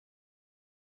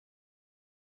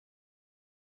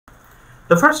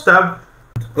The first tab,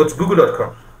 go to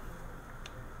google.com.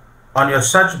 On your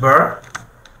search bar,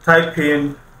 type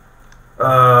in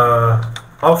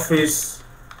Office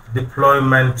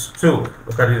Deployment Tool.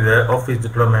 Look at it there, Office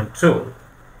Deployment Tool.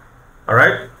 All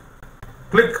right.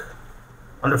 Click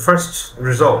on the first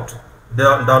result,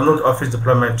 download Office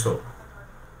Deployment Tool.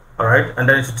 All right, and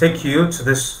then it will take you to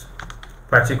this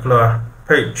particular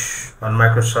page on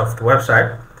Microsoft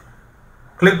website.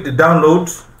 Click the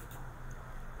download,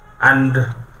 and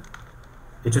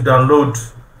it will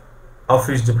download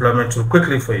Office Deployment Tool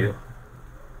quickly for you.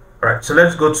 All right, so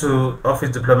let's go to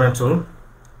Office Deployment Tool.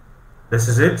 This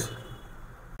is it.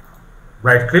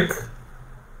 Right click,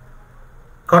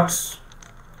 cut,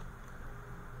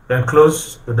 then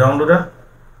close the downloader,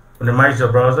 minimize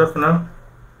your browser for now.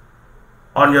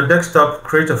 On your desktop,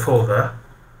 create a folder.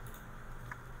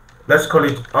 Let's call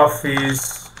it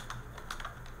Office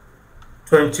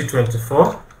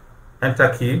 2024.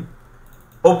 Enter key.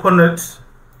 Open it.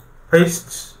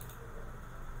 Paste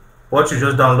what you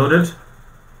just downloaded.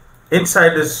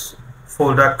 Inside this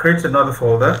folder, create another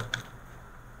folder.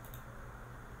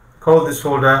 Call this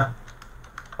folder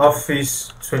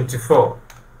Office 24.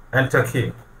 Enter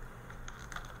key.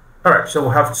 Alright, so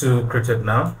we'll have to create it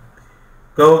now.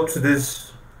 Go to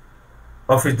this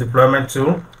Office Deployment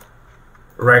Tool,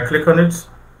 right click on it,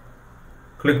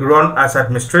 click Run as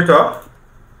Administrator,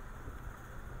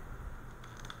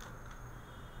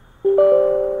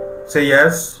 say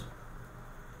yes,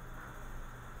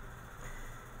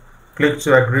 click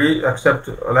to agree, accept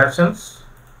license,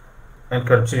 and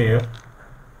continue.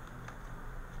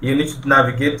 You need to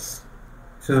navigate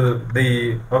to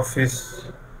the Office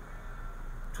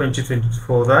 2024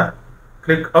 folder.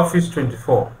 Click Office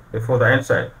 24, the folder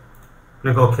inside.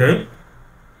 Click OK,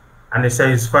 and it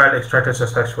says file extracted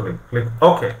successfully. Click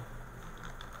OK.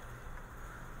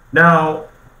 Now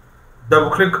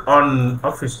double click on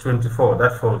Office 24,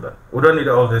 that folder. We don't need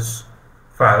all these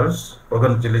files. We're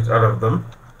going to delete all of them.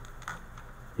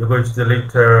 You're going to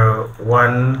delete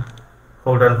one,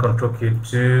 hold down Control key,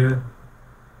 2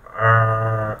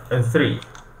 and 3.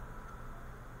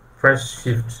 Press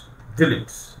Shift,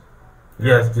 delete.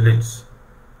 Yes, delete.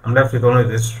 I'm left with only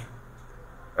this.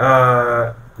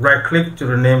 Right click to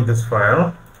rename this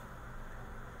file.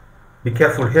 Be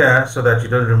careful here so that you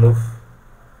don't remove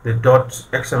the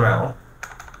 .xml.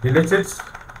 Delete it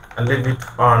and leave it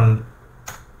on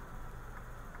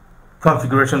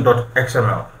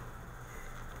configuration.xml.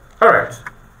 Alright,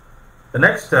 the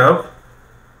next step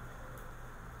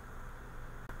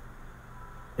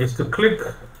is to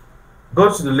go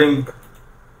to the link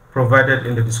provided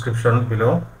in the description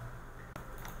below.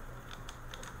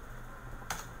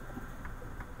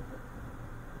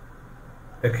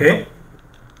 Okay,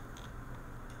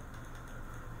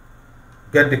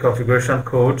 get the configuration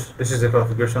code. This is the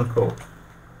configuration code.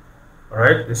 All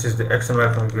right, this is the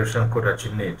XML configuration code that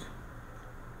you need.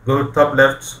 Go top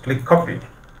left, click copy,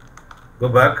 go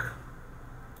back,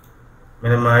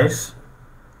 minimize.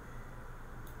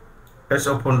 Let's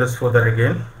open this folder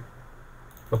again.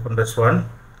 Open this one,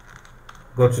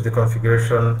 go to the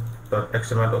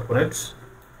configuration.xml, open it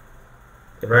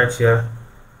right here.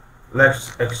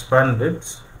 Let's expand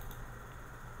it,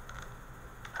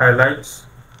 highlight,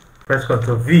 press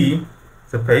Ctrl V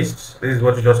to paste. This is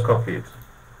what you just copied.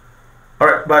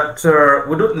 Alright, but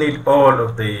we don't need all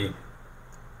of the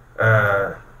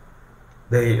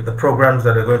programs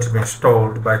that are going to be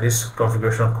installed by this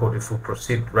configuration code if we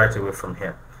proceed right away from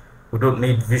here. We don't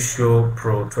need Visual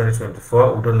Pro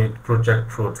 2024, we don't need Project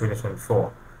Pro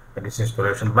 2024 in this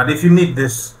installation. But if you need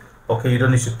this, okay, you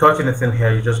don't need to touch anything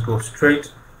here, you just go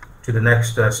straight to the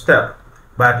next step.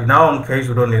 But in our own case,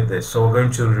 we don't need this, so we're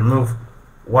going to remove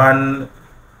 1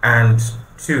 and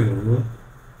 2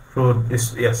 through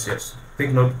this. Yes,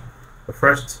 take note. The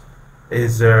first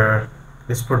is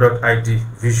this product ID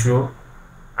Visual,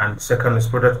 and second is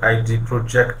product ID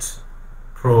Project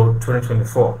Pro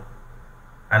 2024,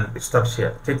 and it stops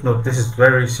here. Take note, this is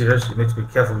very serious, you need to be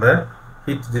careful there.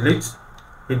 Hit delete,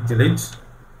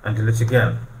 and delete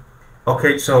again.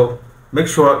 Okay, so make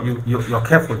sure you're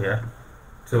careful here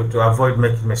to avoid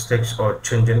making mistakes or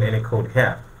changing any code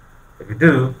here. If you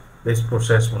do, this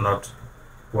process will not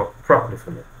work properly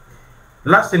for you.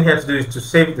 The last thing here to do is to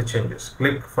save the changes.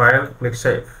 Click File, click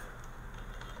Save,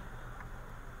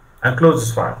 and close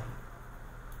this file.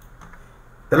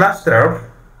 The last step,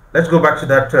 let's go back to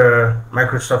that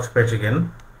Microsoft page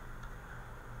again.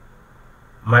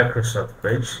 Microsoft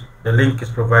page. The link is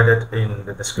provided in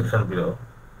the description below.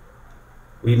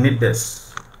 We need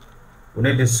this. We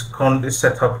need this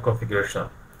setup configuration.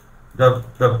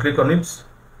 Double click on it.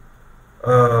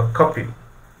 Copy.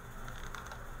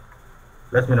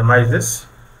 Let's minimize this.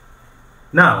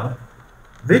 Now,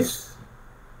 this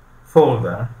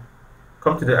folder,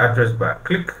 come to the address bar,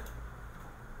 click,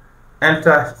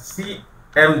 enter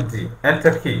CMD,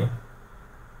 enter key.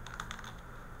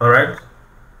 All right.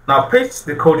 Now paste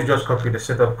the code you just copied, the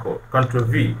setup code. Ctrl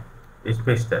V is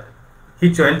pasted.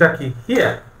 Hit your enter key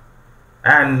here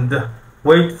and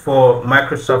wait for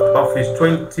Microsoft Office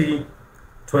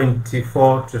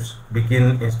 2024 to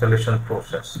begin installation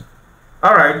process.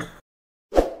 All right.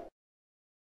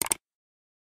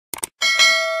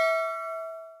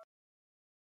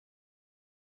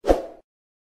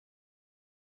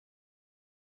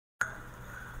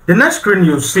 The next screen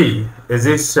you'll see is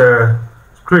this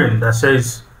screen that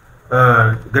says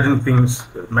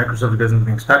Microsoft getting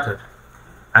things started.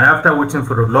 And after waiting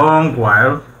for a long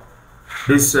while,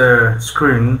 this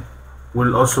screen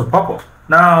will also pop up.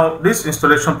 Now, this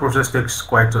installation process takes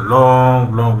quite a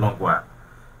long while.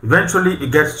 Eventually,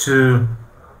 it gets to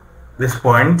this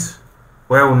point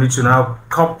where we need to now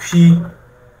copy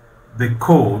the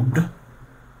code,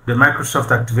 the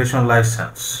Microsoft Activation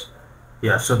License.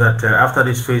 Yeah, so that after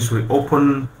this phase, we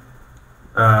open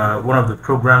one of the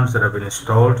programs that have been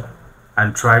installed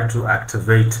and try to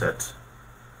activate it.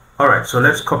 All right, so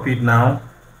let's copy it now,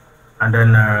 and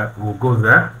then we'll go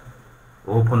there.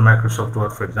 We'll open Microsoft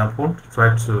Word, for example, to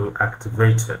try to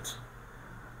activate it.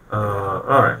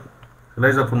 All right, so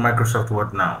let's open Microsoft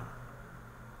Word now.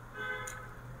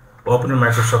 We're opening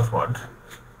Microsoft Word.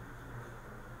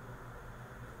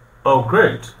 Oh,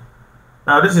 great.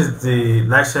 Now this is the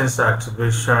license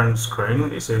activation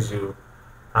screen. It says you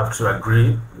have to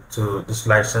agree to this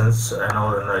license and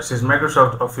all that. It says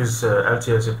Microsoft Office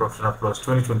LTSA Professional Plus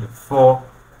 2024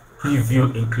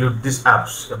 preview include these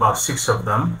apps, about 6 of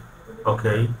them.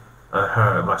 Okay,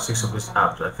 about 6 of these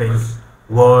apps. I think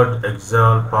Word,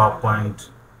 Excel, PowerPoint,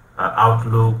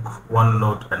 Outlook,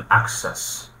 OneNote, and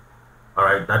Access. All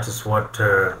right, that is what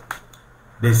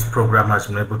this program has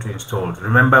been able to install.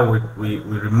 Remember, we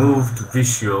removed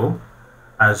Visio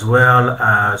as well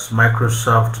as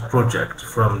Microsoft Project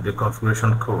from the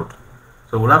configuration code.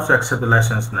 So we'll have to accept the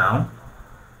license now.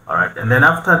 All right, and then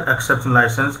after accepting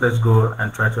license, let's go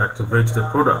and try to activate the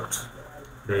product,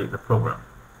 the program.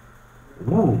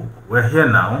 Ooh, we're here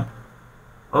now.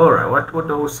 All right,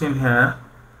 what are we seeing here?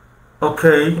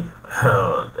 Okay,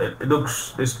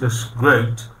 this looks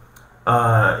great.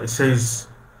 It says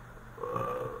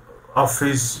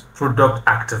Office product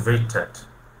activated.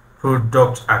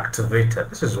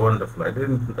 This is wonderful. I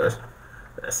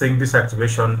think this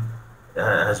activation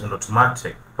has been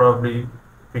automatic. Probably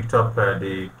picked up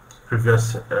the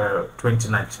previous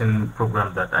 2019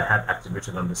 program that I had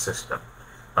activated on the system.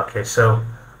 Okay, so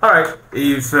all right,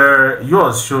 if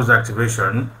yours shows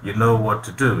activation, you know what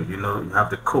to do. You know, you have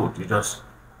the code, you just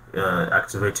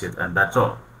activate it, and that's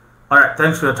all. All right,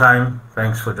 thanks for your time.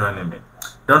 Thanks for joining me.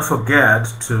 Don't forget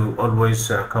to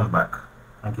always come back.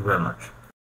 Thank you very much.